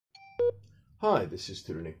Hi, this is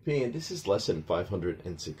Tutor Nick P, and this is lesson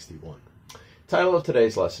 561. Title of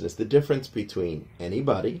today's lesson is the difference between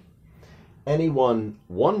anybody, anyone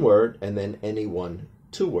one word, and then anyone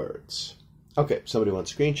two words. Okay, somebody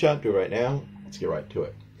wants a screenshot, do it right now. Let's get right to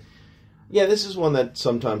it. Yeah, this is one that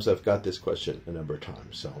sometimes I've got this question a number of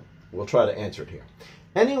times, so we'll try to answer it here.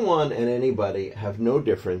 Anyone and anybody have no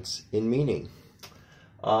difference in meaning,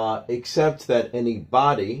 except that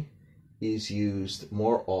anybody is used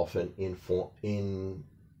more often in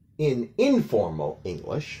informal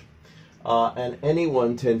English, and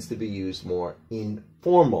anyone tends to be used more in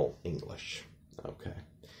formal English. Okay,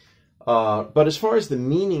 but as far as the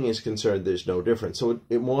meaning is concerned, there's no difference. So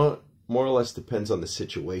it more or less depends on the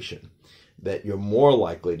situation that you're more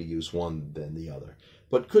likely to use one than the other.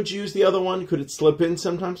 But could you use the other one? Could it slip in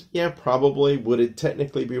sometimes? Yeah, probably. Would it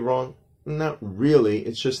technically be wrong? Not really.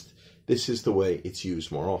 It's just this is the way it's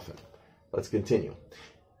used more often. Let's continue.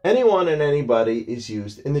 Anyone and anybody is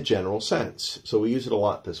used in the general sense. So we use it a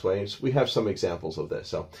lot this way. We have some examples of this.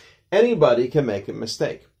 So anybody can make a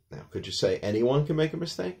mistake. Now, could you say anyone can make a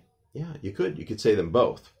mistake? Yeah, you could. You could say them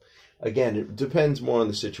both. Again, it depends more on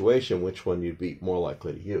the situation which one you'd be more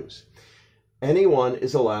likely to use. Anyone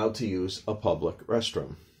is allowed to use a public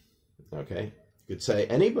restroom. Okay? You could say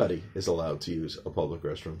anybody is allowed to use a public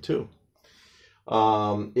restroom too.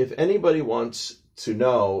 If anybody wants to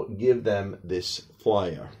know, give them this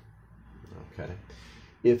flyer. Okay.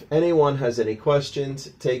 If anyone has any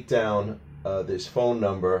questions, take down this phone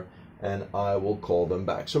number and I will call them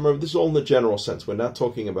back. So remember, this is all in the general sense. We're not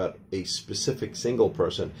talking about a specific single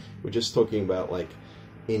person. We're just talking about like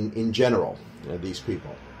in general, these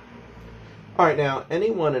people. All right, now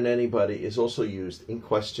anyone and anybody is also used in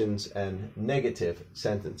questions and negative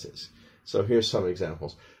sentences. So here's some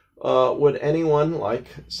examples. Would anyone like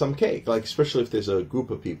some cake? Like, especially if there's a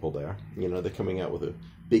group of people there, you know, they're coming out with a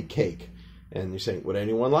big cake. And you're saying, would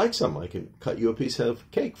anyone like some? I can cut you a piece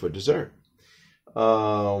of cake for dessert.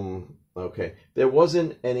 Okay. There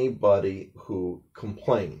wasn't anybody who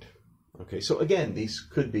complained. Okay. So again, these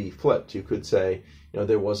could be flipped. You could say, you know,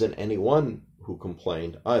 there wasn't anyone who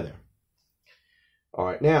complained either. All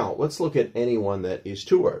right. Now let's look at anyone that is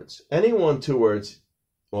two words. Anyone two words,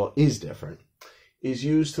 well, is different. Is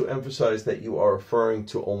used to emphasize that you are referring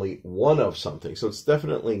to only one of something. So it's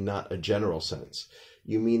definitely not a general sense.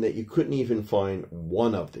 You mean that you couldn't even find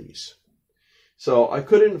one of these. So I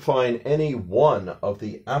couldn't find any one of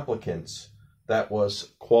the applicants that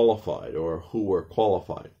was qualified or who were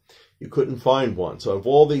qualified. You couldn't find one. So of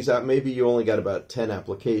all these, maybe you only got about 10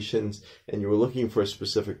 applications and you were looking for a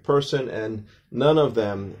specific person and none of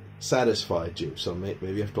them satisfied you. So maybe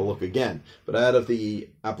you have to look again. But out of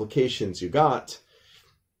the applications you got,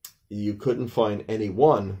 you couldn't find any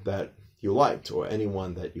one that you liked or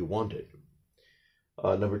anyone that you wanted.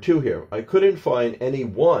 Number two here, I couldn't find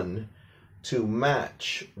anyone to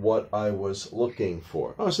match what I was looking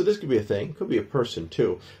for. Oh, so this could be a thing, could be a person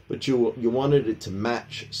too, but you wanted it to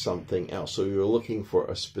match something else. So you're looking for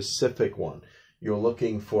a specific one. You're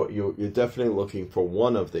definitely looking for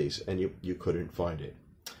one of these and you couldn't find it.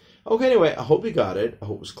 Okay, anyway, I hope you got it. I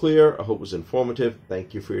hope it was clear. I hope it was informative.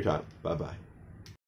 Thank you for your time. Bye-bye.